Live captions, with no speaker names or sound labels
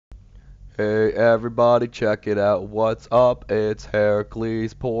Hey everybody, check it out. What's up? It's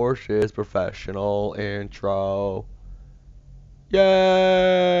Hercules Porsche's professional intro.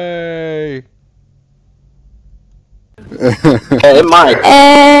 Yay! Hey, Mike.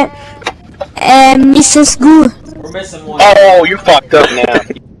 Mrs. Goo. We're missing one. Oh, you fucked up now.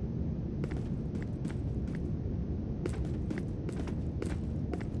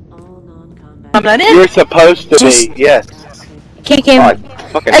 I'm not You're supposed to be, yes. Kick him.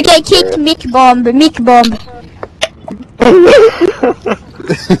 Okay, Kick Mick Bomb. Mick Bomb.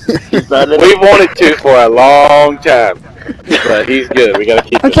 We wanted to for a long time, but he's good. We gotta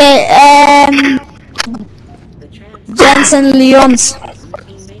keep him. Okay, Jensen Leons.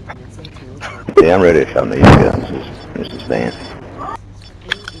 Yeah, I'm ready to show these guns. This is Van.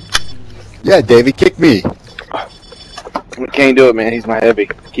 Yeah, Davey, kick me. We can't do it, man. He's my heavy.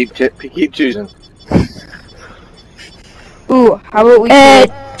 Keep choosing. Ooh, how about we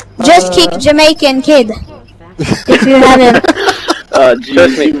just kick Jamaican kid. If you have him.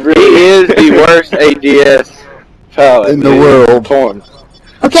 Trust me, he is the worst ADS pilot In the world. Formed.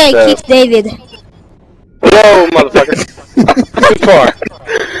 Okay, So- kick David. Whoa, motherfucker. Too far.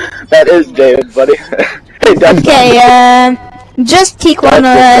 That is David, buddy. Hey, that's Okay, just kick one,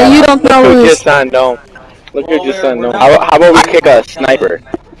 you don't know Look who who just is. signed on. Look who just signed on. How about we kick a sniper?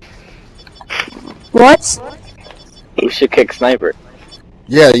 What? We should kick sniper.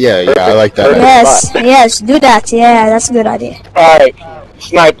 Yeah, I like that. Yes, do that. Yeah, that's a good idea. Alright,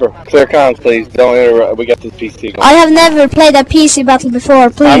 sniper. Clear comms, please. Don't interrupt. We got this PC going. I have never played a PC battle before,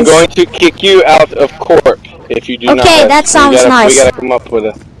 please. I'm going to kick you out of corp if you do not. Okay, that sounds nice. We gotta come up with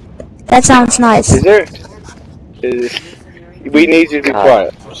a. That sounds nice. Is there? We need you to be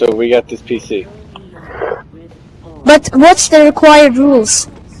quiet. So we got this PC. But what's the required rules?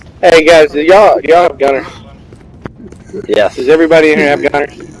 Hey guys, y'all have gunners? Yes. Does everybody in here have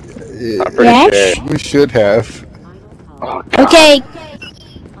gunners? I'm pretty Yes. sure. We should have. Oh, God. Okay,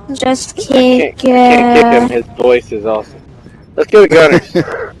 just kick. I can't kick him. His voice is awesome. Let's go with gunners.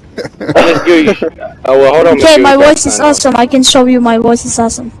 Let's go. Oh well, hold on. Okay, my voice is awesome. I can show you my voice is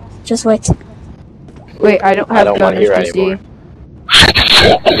awesome. Just wait. Wait, I don't have want to gunners hear to anymore.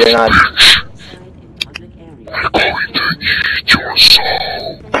 see. You're not.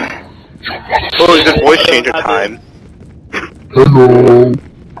 Oh, is it voice changer time? Hello.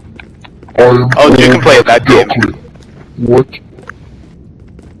 Oh, you can play that game. What? You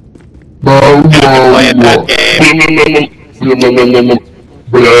can play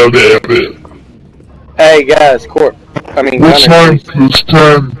that game. Hey guys, corp. I mean What's gunners. 9 plus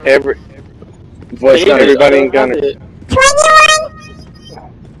 10? Voice on everybody in gunners. 21.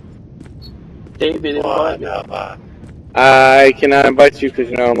 David, I cannot invite you because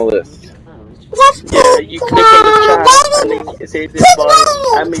you're not on the list. yeah, you click on the chat and then it says this boy,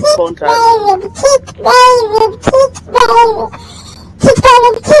 I make contact.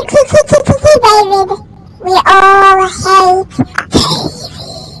 We all hate.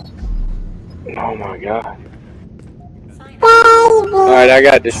 Oh my god. Alright, I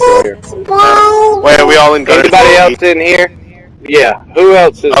got destroyer. Wait, are we all in gunners? Anybody else in here? Yeah. Who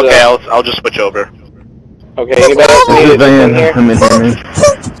else is Okay, I'll just switch over. Okay, anybody else need it in here? I'm in here, man.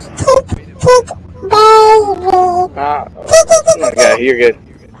 Okay, you're good.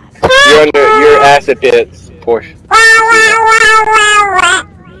 You're under your acid pits, Porsche.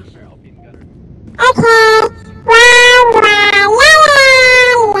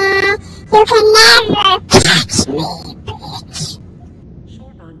 You can never catch me, bitch.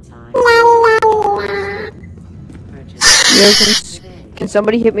 Yo, can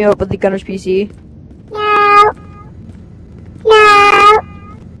somebody hit me up with the gunner's PC? No.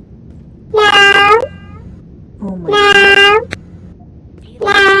 Oh my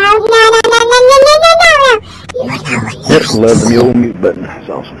Just love the old mute button. That's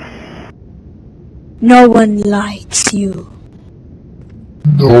awesome. No one likes you.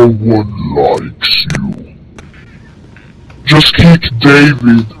 No one likes you. Just kick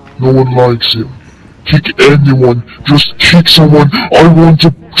David. No one likes him. Kick anyone. Just kick someone. I want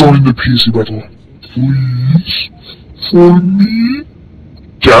to join the PC battle. Please? For me?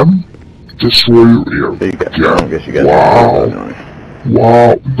 Damn. Destroy your ear. So you got, Yeah. I guess you got Wow.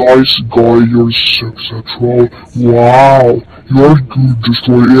 Wow, nice guy, you're sex troll. Wow, you're good,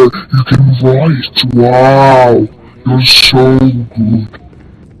 destroyer. You can write. Wow, you're so good.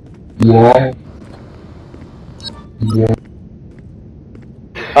 Wow. Wow.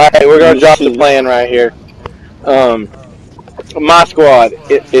 Alright, we're gonna drop the plan right here. My squad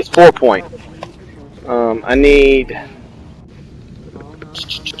is 4 point. I need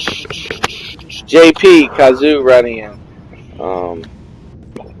JP Kazoo running in.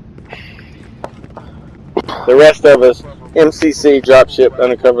 The rest of us, MCC, dropship,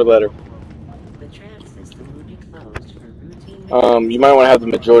 undercover letter. You might want to have the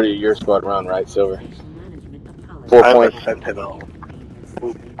majority of your squad run, right, Silver? 4 points.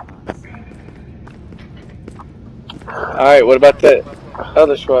 Alright, what about that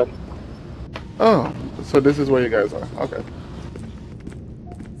other squad? Oh, so this is where you guys are. Okay.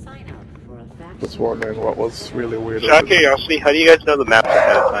 Just wondering what was really weird. Out of curiosity, how do you guys know the maps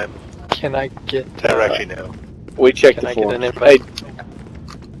ahead of time? Can I get? Never actually know. We checked Can the I get form. an invite?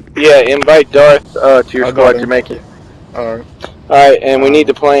 Hey, yeah, invite Darth to your squad to make it. Alright. Alright, and we need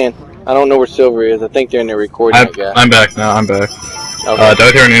to plan. I don't know where Silver is. I think they're in there recording that guy. I'm back now. I'm back. Okay.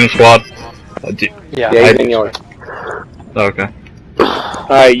 Darth here in Unit Squad. Yeah. Yeah, he's in yours. Okay.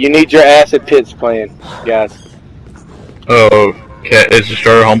 Alright, you need your acid pits planned, guys. Okay, is the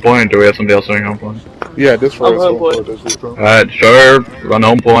starter home point, or do we have somebody else doing home point? Yeah, this one is home home point. point. Alright, sure, run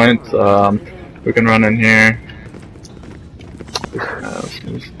home point. We can run in here.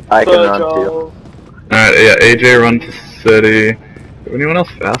 I can run too. Alright, yeah, AJ run to city. Is anyone else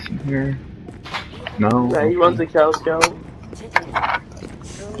fast in here? No? Yeah, he runs the Cow Scout.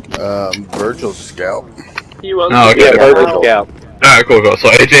 Virgil's scout. He runs Oh, okay. Yeah, the Virgil Scout. Alright, cool. So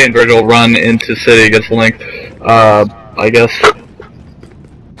AJ and Virgil run into city against the link. I guess.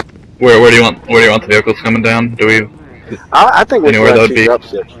 Where do you want the vehicles coming down? Do we? I think we Anywhere should that have would two be-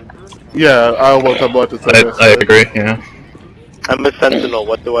 dropships. Yeah, I was about to say this. I agree. Yeah. I'm a sentinel.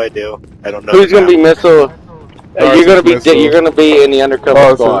 What do I do? I don't know. Who's gonna be missile? You're gonna be missile. you're gonna be in the undercover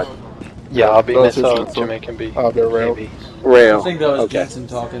Oh, squad. Yeah, I'll be Those missile. is- Jamaican B. I'll be rail. Maybe. Rail. I think that was Okay. Jensen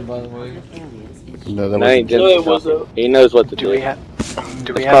talking, by the way. No, that That ain't wasn't. Jensen talking. He knows what to Do do. we have?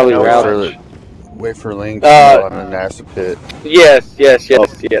 Do we It's have probably an router. overwatch? Wait for links Uh, on an acid pit. Yes. Oh.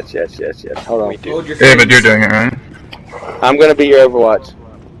 Hold on. We do. Hold your David, face. you're doing it right. I'm gonna be your Overwatch.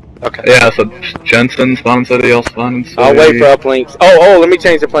 Okay. Yeah. So Jensen spawn in city. I'll spawn in city. I'll wait for uplinks. Oh, let me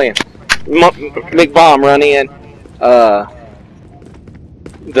change the plan. McBomb run in.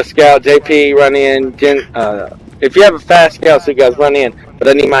 The scout JP run in. If you have a fast scout, so you guys run in. But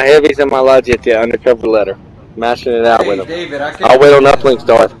I need my heavies and my lights at the undercover letter. Mashing it out Hey, with them. David, I'll wait on uplinks,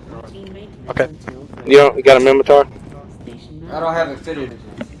 Darth. Okay. You got a Mimitar? I don't have it fitted.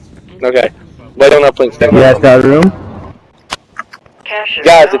 Okay. Wait on uplinks. You guys got room?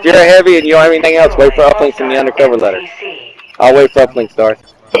 Guys, if you're a heavy and you don't have anything else, wait for uplinks in the undercover letter. I'll wait for uplinks, Darth.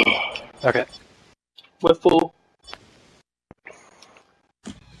 Okay. We're full.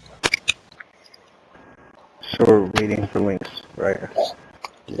 So we're waiting for links, right?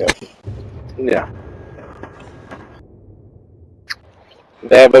 Yeah.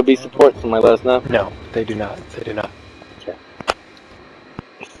 They have OB support, somebody let us know. No, they do not. They do not.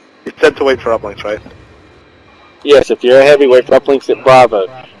 You said to wait for uplinks, right? Yes, if you're a heavy, wait for uplinks at Bravo.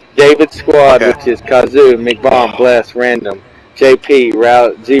 David's squad, Okay. which is Kazoo, McBomb, Bless, Random, JP,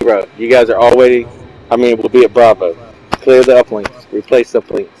 Route 0. You guys are all waiting. We'll be at Bravo. Clear the uplinks. Replace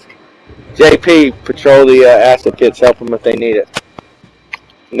uplinks. JP, patrol the acid pits. Help them if they need it.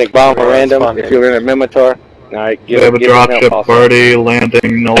 McBomb or Random, if you're in a Mimitar. Alright, We have a give them help dropship also. party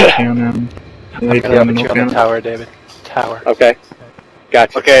landing. No cannon. I'm gonna put you on the tower, David. Tower. Okay.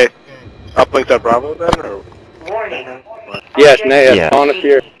 Gotcha. Okay. Uplinks at Bravo then, or? Warning. Yes, Naya, Yeah. on up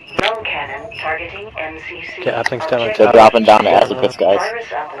here. Null cannon targeting MCC. Okay, uplinks down on Objective tower. dropping down the acid pits, guys. Virus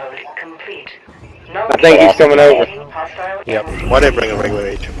upload complete. Null I think he's coming over. Hostile Yep. MCC. Why did I bring a regular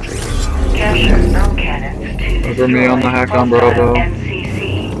HMG? Capture null cannons to Cover me on the destroy hack on hostile Bravo.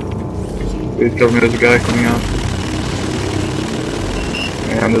 MCC. Please cover me. There's a guy coming out.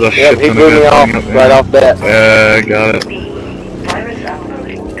 And there's a Yep, shit he ton blew of me guys off coming up. right off bat. Yeah, got it. B. Virus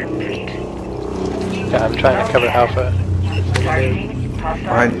upload complete. Yeah, I'm trying to cover Alpha. Targeting hostile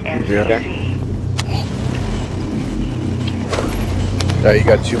Behind you, MCC. Yeah, you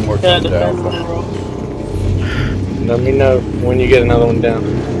got two more Yeah, teams defend out. roll. Let me know when you get another one down.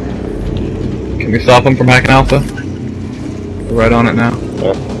 Can we stop them from hacking Alpha? We're right on it now.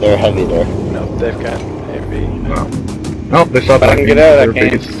 They're heavy there. No, they've got A B. No. Nope, they stopped If I can hacking. get out, I They're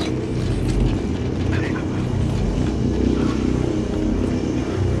can. beasts.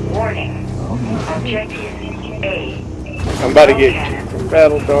 Warning. Objective A. I'm about to get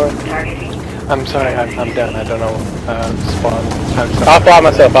battle, Darth. Targeting. I'm sorry, I'm down. I don't know. Spawn. I'll fly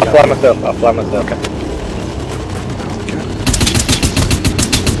myself. I'll fly myself. Okay.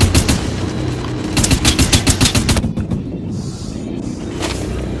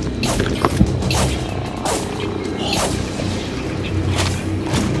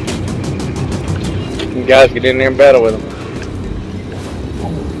 You guys get in there and battle with them.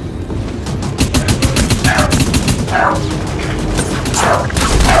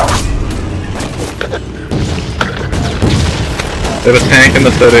 They have a tank in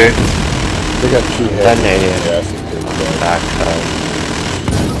the city. They got 2 heads. Canadian. Backside.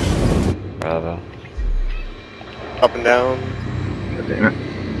 Bravo. Up and down. God damn it.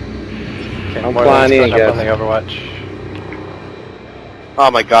 Okay, I'm more flying links in, going up guys. on the Overwatch. Oh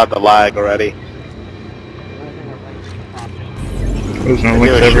my god, the lag already. There's no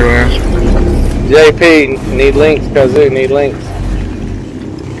links everywhere. JP, need links, Kazoo, need links.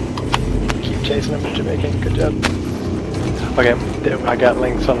 Keep chasing him, Jamaican. Good job. Okay, I got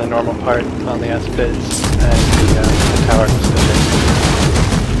links on the normal part on the S-Bits and the tower facility.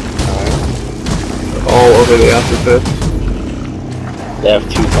 All over the acid pits. They have 2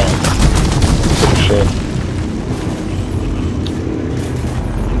 tanks. Pretty sure.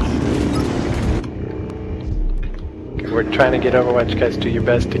 Okay, we're trying to get Overwatch, guys. Do your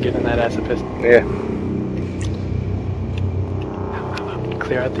best to get in that acid pit. Yeah.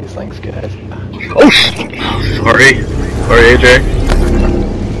 Clear out these links, guys. Oh, sorry. Sorry, AJ.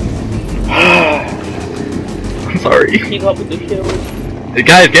 I'm sorry. Keep up with the kills. Hey,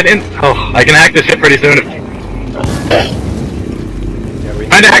 guys, get in. Oh, I can hack this shit pretty soon.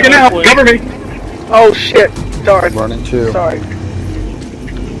 Trying to hack it now. Cover me. Oh shit. Sorry. Running 2. Sorry.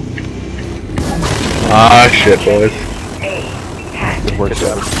 Ah, shit, boys. Good work,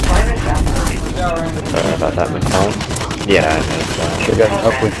 job. Sorry about that, McCall. Yeah, I missed that. They got an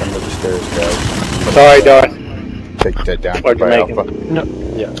uplink under the stairs, guys. Sorry, Darth. Take that down Or by Jamaican. Alpha. No,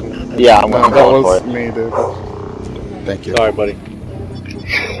 yeah. Yeah, I'm No, gonna that go for was it. me, dude. Thank you. Sorry, buddy.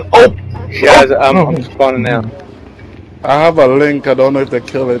 Oh! Guys, I'm spawning now. I have a link. I don't know if they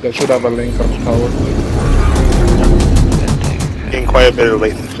kill it. I should have a link on the tower. Getting quite a bit of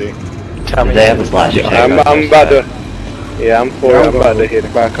latency. Tell me. They have a flash attack. I'm about to. Yeah, I'm about to hit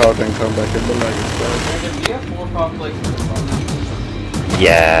it. Back out and come back in the leg.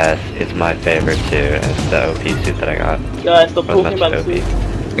 Yes, it's my favorite too. It's the OP suit that I got. Guys, stop Wasn't talking much about the OP. suit.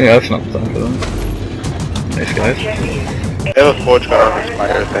 Yeah, that's not fun for them. Nice, guys. They have a forge gun on this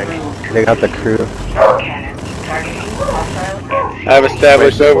fire thing. They got the crew. I've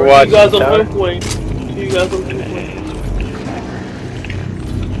established Overwatch. You guys on home point. You guys on home point.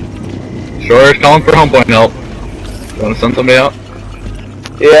 Sure is calling for home point help. You wanna send somebody out?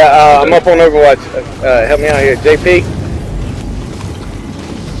 Yeah, I'm up on Overwatch. Help me out here, JP.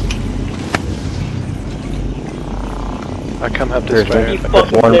 I come up this way.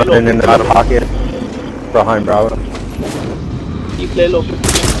 There's one running in the pocket behind Bravo. You play low.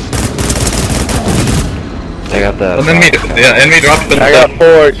 I got the. Enemy dropped in I got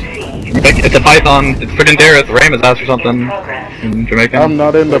Forge. It's a Python. It's freaking Dareth. Ram his ass or something. In Jamaican. I'm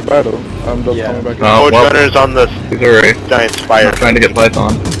not in the battle. I'm just coming back in. Oh, Forge well, gunner's on the these are giant spire. trying to get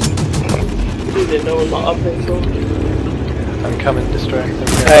Python. You didn't know about up there, so. I'm coming, destroying them.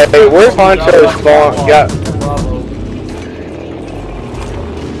 Hey, where's Honcho spawn?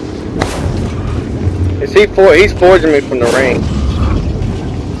 He's forging me from the ring.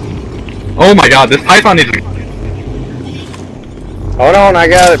 Oh my god, this Python needs to... Hold on, I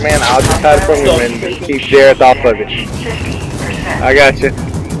got it, man. I'll just hide from him and keep Jareth off of it. I got you.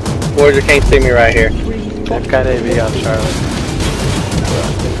 Forger can't see me right here. I've got AV on Charlotte.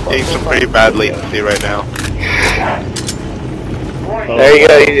 Getting some pretty bad latency right now. There you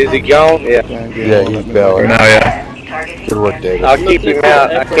go. Is he gone? Yeah. Yeah, he's Bell. Now, yeah. Good work, David. I'll keep him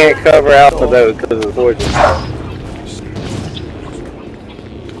out. I can't cover Alpha though because of the Forger.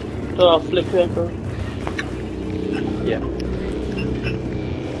 So I'll flip pepper. Yeah.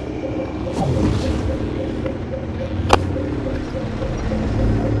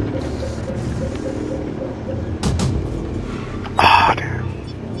 Ah, damn.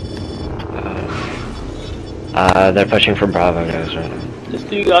 They're pushing for Bravo, guys, right now. Just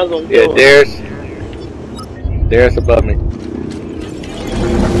 2 guys on Yeah, kill. There's above me.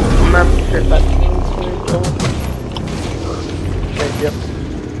 Remember, hit that Yep.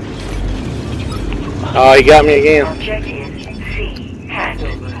 Oh, he got me again.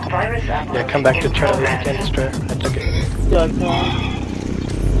 Yeah, come back to Charlie. I can't destroy her. I took it. Yeah, no.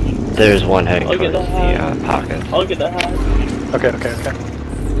 There's one heading I'll get towards the the high. pocket. I'll get that high. Okay.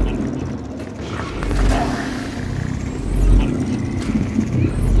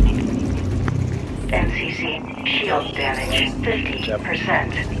 NCC shield damage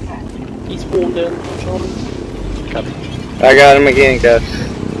 50%. He spawned in. Copy. I got him again, guys.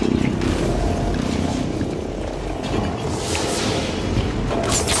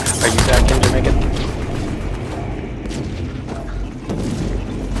 Are you back in Jamaica?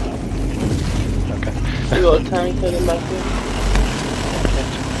 Okay. You got a tank heading back in.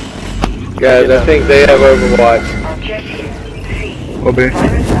 Guys, I think they have Overwatch. Objective C OB.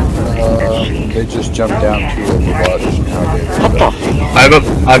 They just jumped down to Overwatch. I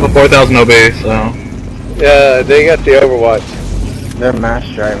have a 4,000 OB, so. Yeah, they got the Overwatch. They're mass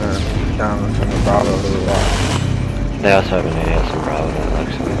driving down from the Bravo Overwatch. They also have an AS in Bravo that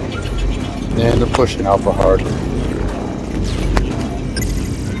looks like. Yeah, they're pushing Alpha hard.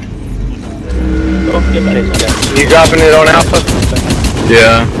 You dropping it on Alpha?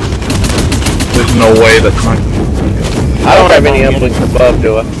 Yeah. There's no way that's not. I don't have any uplinks above,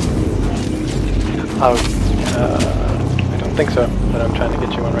 do I? I don't think so, but I'm trying to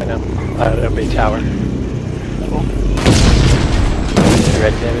get you one right now. It'll be tower. You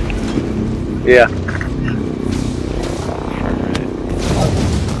ready, David? Yeah.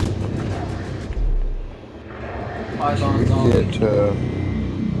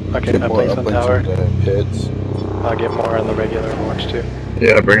 Okay, get I more placed on uplinks tower. into pits. I'll get more on the regular watch too.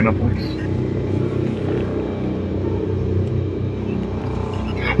 Yeah, bringing up links.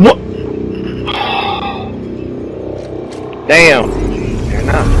 What? Damn. They're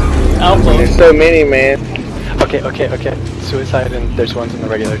not. There's so many, man. Okay. Suicide, and there's ones in the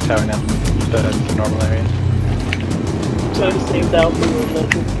regular tower now. The normal area. So I saved out for your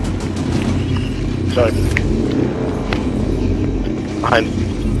level. Sorry. Behind.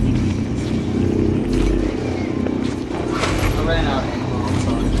 I ran out.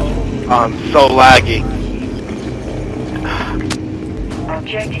 I'm so laggy.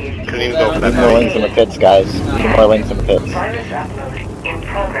 Objective. Couldn't even go for that. Need more links in the pits, guys. Need more links in the pits. Virus upload in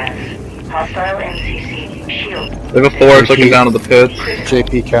progress. Hostile MCC shield. They have a force looking down at the pits.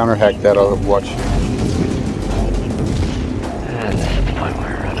 JP counterhacked that Overwatch. And this is the point where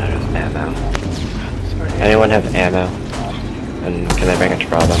I run out of ammo. Anyone have ammo? And can they bring it to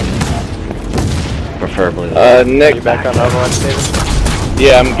Bravo? Preferably. Nick. You back on Overwatch, David?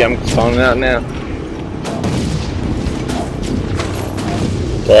 Yeah, I'm spawning out now.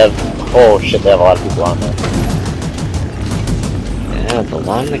 They have, oh shit, they have a lot of people on there. Yeah, it's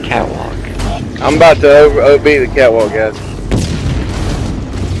along the catwalk. I'm about to OB the catwalk, guys.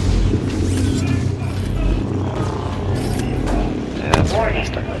 Yeah, Warning.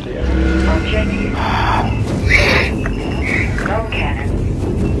 Objective. Null cannon.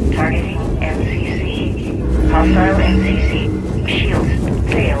 Targeting MCC. Hostile MCC. Shield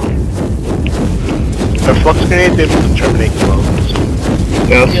failed. Are flux grenades able to terminate clones?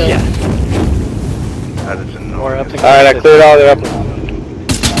 Yes. Yeah. That is annoying. More up Alright, I cleared all their uplinks.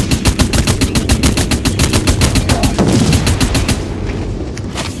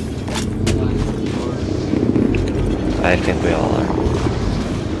 I think we all are.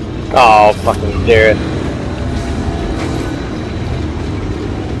 Oh, fucking dare it.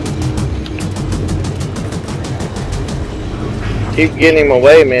 Keep getting him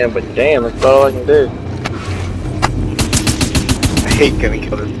away, man, but damn, that's all I can do. I hate getting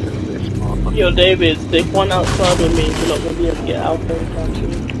killed in this motherfucker. Yo, David, stick one outside with me. You're not gonna be able to get out there anytime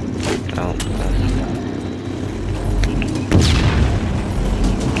soon. Oh.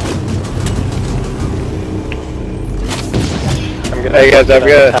 I'm gonna Hey guys, I've get on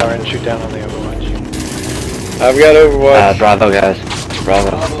the got- tower and shoot down on the Overwatch. I've got Overwatch. Bravo, guys.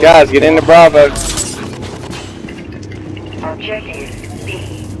 Bravo. Guys, get into Bravo. Objective B.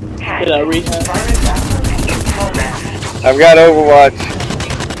 Did I rehab? Virus upload in progress. I've got Overwatch.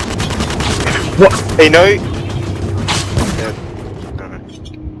 What? Hey, no.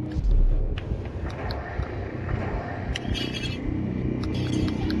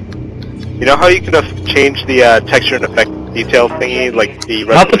 You know how you can change the texture and effect detail thingy, like the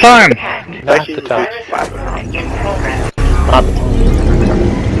Not the time. Not the time. In progress. Not the time.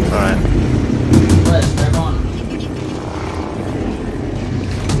 Alright. West, they're on.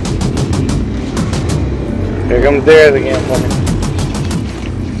 Here comes Darius again for me.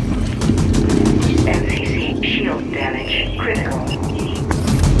 MCC shield damage critical.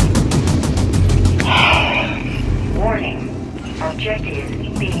 Warning. Objective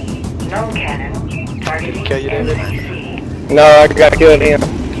B. Null cannon. Targeting kill you, David? MCC. No, I got killed him.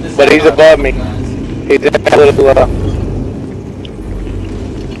 But he's above me. He's in a little,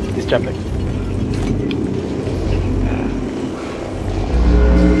 He's jumping.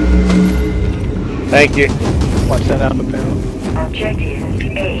 Thank you. Watch that alpha panel. Objective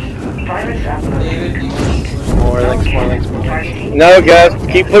A. Virus upload. More links, more links, more links. Targeting No,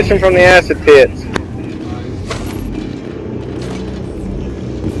 guys, keep pushing from the acid pits.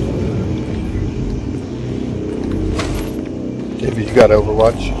 David, you got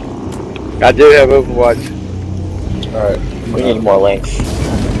Overwatch? I do have Overwatch. Alright. We need more links.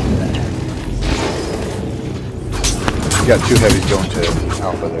 You got two heavies going to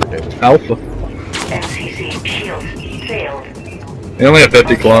Alpha there, David. Alpha. MCC shield failed. They only have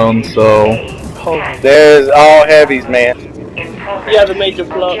 50 clones, so... There's all heavies, man. Yeah, the major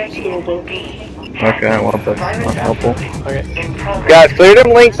blocks still though. Okay, well, that's not helpful. Okay. Guys, clear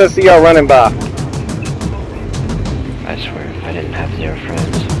them links. I see y'all running by. I swear, if I didn't have 0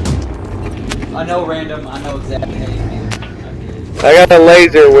 friends. I know random. I know exactly how you feel. I got a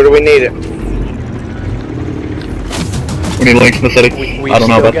laser. Where do we need it? We need links in the city. We I don't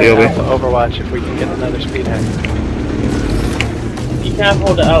know about the still OB. get Alpha Overwatch if we can get another speed hack. You can't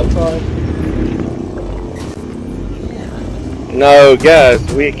hold it outside. No, guys,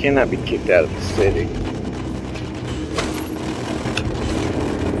 we cannot be kicked out of the city.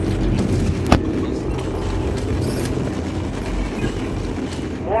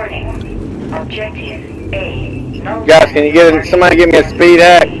 Warning. Objective A. No Guys, can you get somebody give me a speed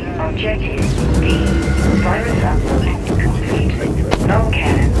hack? Objective B. Virus upload complete. No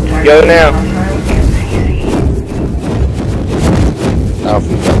cannon. Go now.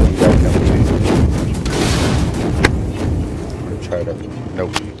 Alpha, try to.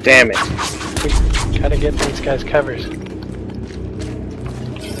 Nope. Damn it. We gotta get these guys covers.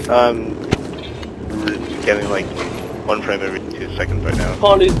 Getting like 1 frame every 2 seconds right now.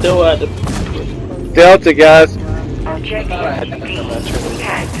 Harley's still at the Delta, guys.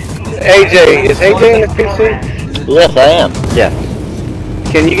 AJ, is AJ in the PC? Yes, I am. Yeah.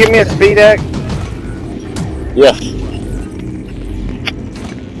 Can you give me a speed hack? Yes.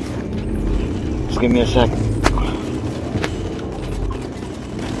 Just give me a second.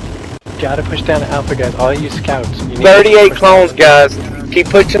 Gotta push down the Alpha guys. All you scouts. You need 38 clones, guys. Keep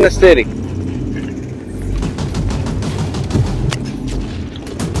pushing the city.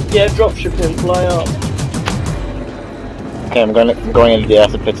 yeah, dropshipping, fly up. Okay, I'm going into the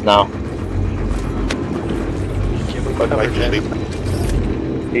acid pits now.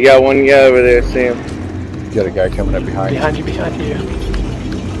 You got one guy over there, see him. You got a guy coming up behind you. Behind you.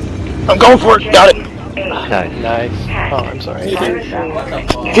 I'm going for it. Got it. Nice. Oh, I'm sorry. Damn.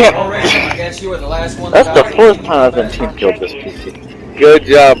 I guess you were the last one. That's the first time I've been team killed this PC. Good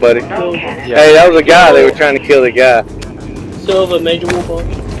job, buddy. Hey, that was a guy. They were trying to kill the guy. Silver, major war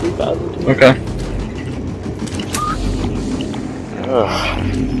 3000. Okay.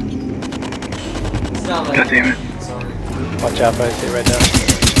 God damn it. Watch out, I see right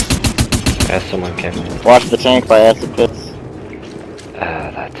now. As someone came in. Watch the tank by acid pits.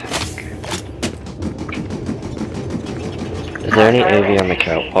 That tank. Is there any AV on the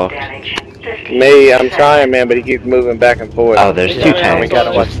catwalk? Me, I'm trying, man, but he keeps moving back and forth. Oh, there's 2 tanks. We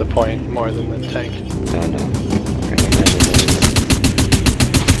gotta watch the point more than the tank. Oh, no.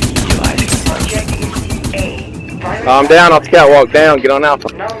 I'm down off the catwalk. Down. Get on Alpha.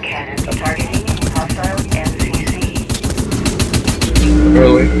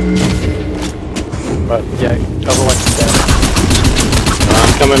 Early. But yeah, Overwatch is down.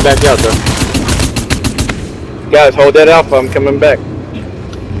 I'm coming back out, though. Guys, hold that Alpha. I'm coming back.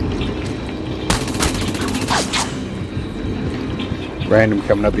 Random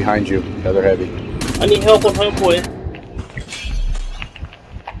coming up behind you. Another heavy. I need help on home point.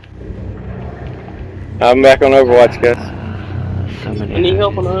 I'm back on Overwatch, guys. I need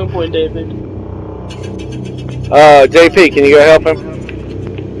help on home point, David. JP, can you go help him?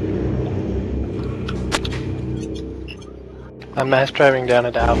 I'm mass driving down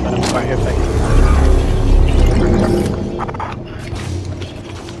at Alpha. I'm sorry if I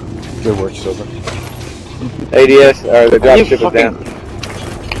Good work, Silver. ADS, or the dropship is down.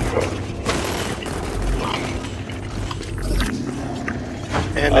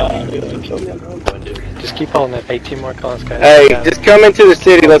 Just keep holding it. 18 more calls, guys. Hey, just come into the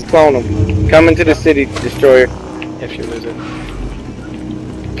city. Let's clone them. Come into the city, Destroyer. If you lose it.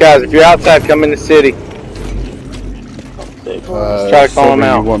 Guys, if you're outside, come in the city. Try to call Silver, him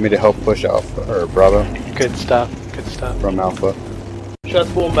out. You want me to help push Alpha or Bravo? Good stuff. Good stuff. From Alpha. Should I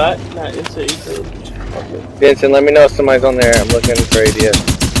spawn back? Nah, it's city. Vincent, let me know if somebody's on there. I'm looking for ADS.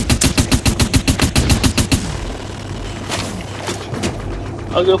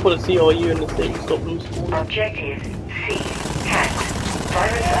 I'll go for the CRU in the city. Stop them spawning. Objective C. Hacked.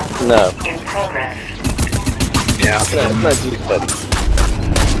 Virus upload No. in progress. Yeah, it's not G study.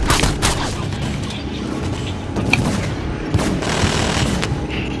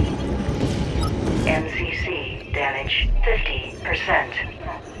 MCC damage 50%.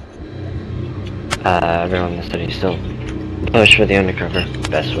 Everyone in the city still push for the undercover.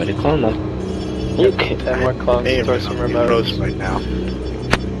 Best way to clone them. Okay. 10 more clones. Throw some remotes right now.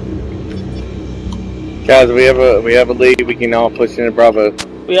 Guys, we have a lead. We can all push into Bravo.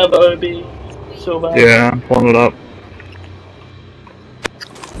 We have OB. So bad. Yeah, I'm pulling it up.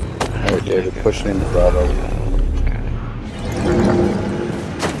 Alright, David, pushing into Bravo.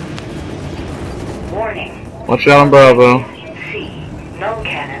 Warning. Watch out on Bravo. C. Null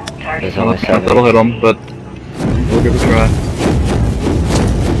cannon target. There's only 7. That'll hit him, but we'll give it a try.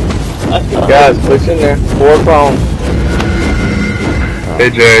 Guys, push in there. 4 phones.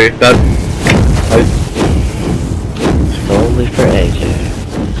 AJ, that... Solely for AJ.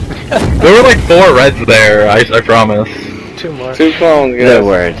 There were like 4 reds there, I promise. 2 more. 2 phones, guys. They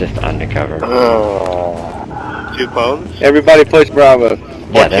were just undercover. 2 phones? Everybody push Bravo.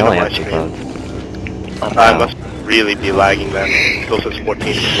 Yeah, they only have 2 phones. I must really be lagging then. Still says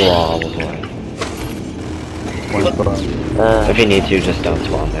 14. Probably. If you need to, just don't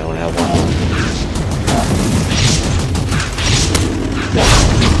spawn. They only have 1.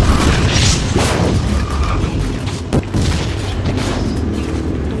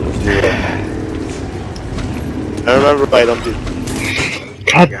 I remember, but I don't do.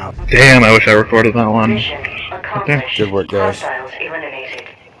 God damn, I wish I recorded that one. Okay. Good work, guys. Hostiles eliminated.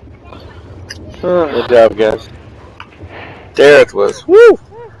 Good job, guys. Derek was, woo! I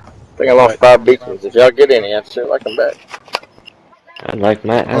think I lost 5 beacons. If y'all get any, I'd sure like them back. I'd like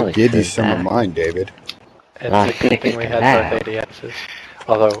my I'll Alex. give you some of mine, David. It's a good thing we had both ADSs.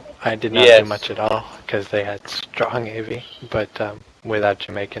 Although I did not do much at all because they had strong AV. But without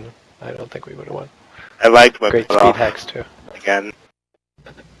Jamaican, I don't think we would have won. I liked my Great speed hacks too. Again.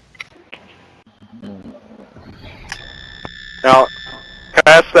 Now, can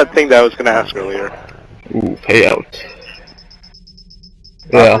I ask that thing that I was going to ask earlier? Ooh, payout.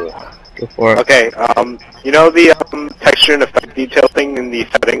 Yeah, go for it. Okay, you know the texture and effect detail thing in the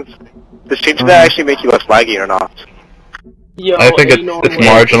settings? Does changing that actually make you less laggy or not? Yo, I think it's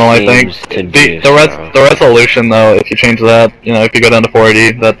marginal, I think. The resolution though, if you change that, you know, if you go down to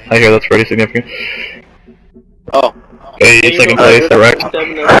 480, that I hear that's pretty significant. Oh. Okay, second place, correct. How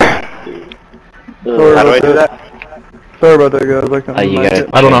do I do that? Sorry about that, guys. You gotta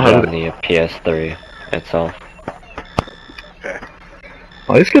I don't know how on to the PS3 itself.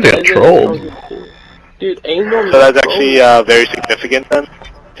 Oh, these kids got trolled. Dude, ain't no. So that's actually very significant then?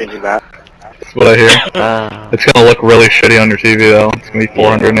 Changing that? That's what I hear. It's gonna look really shitty on your TV though. It's gonna be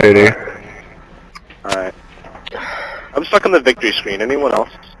 480. Alright. I'm stuck on the victory screen. Anyone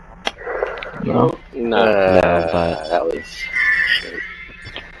else? No. No, but that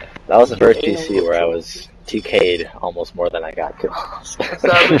was the first PC where I was TK'd almost more than I got kills.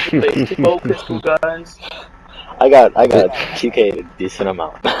 Focus, you guys. I got TK'd a decent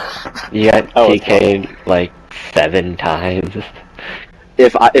amount. You got TK'd like 7 times.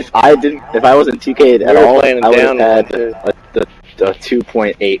 If I wasn't TK'd at all, I would have had a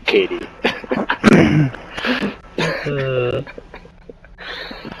 2.8 KD.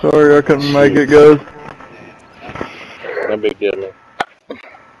 Sorry I couldn't make it, guys. No big deal, man.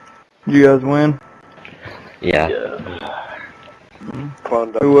 You guys win? Yeah.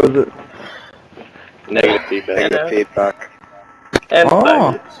 Who was it? Negative feedback. Negative feedback.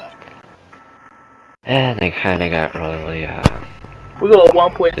 Oh. And they kinda got really, We got a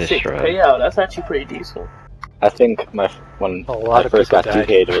 1.6 destroyed. payout. That's actually pretty decent. I think when I first got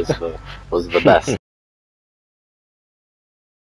TK'd was the best.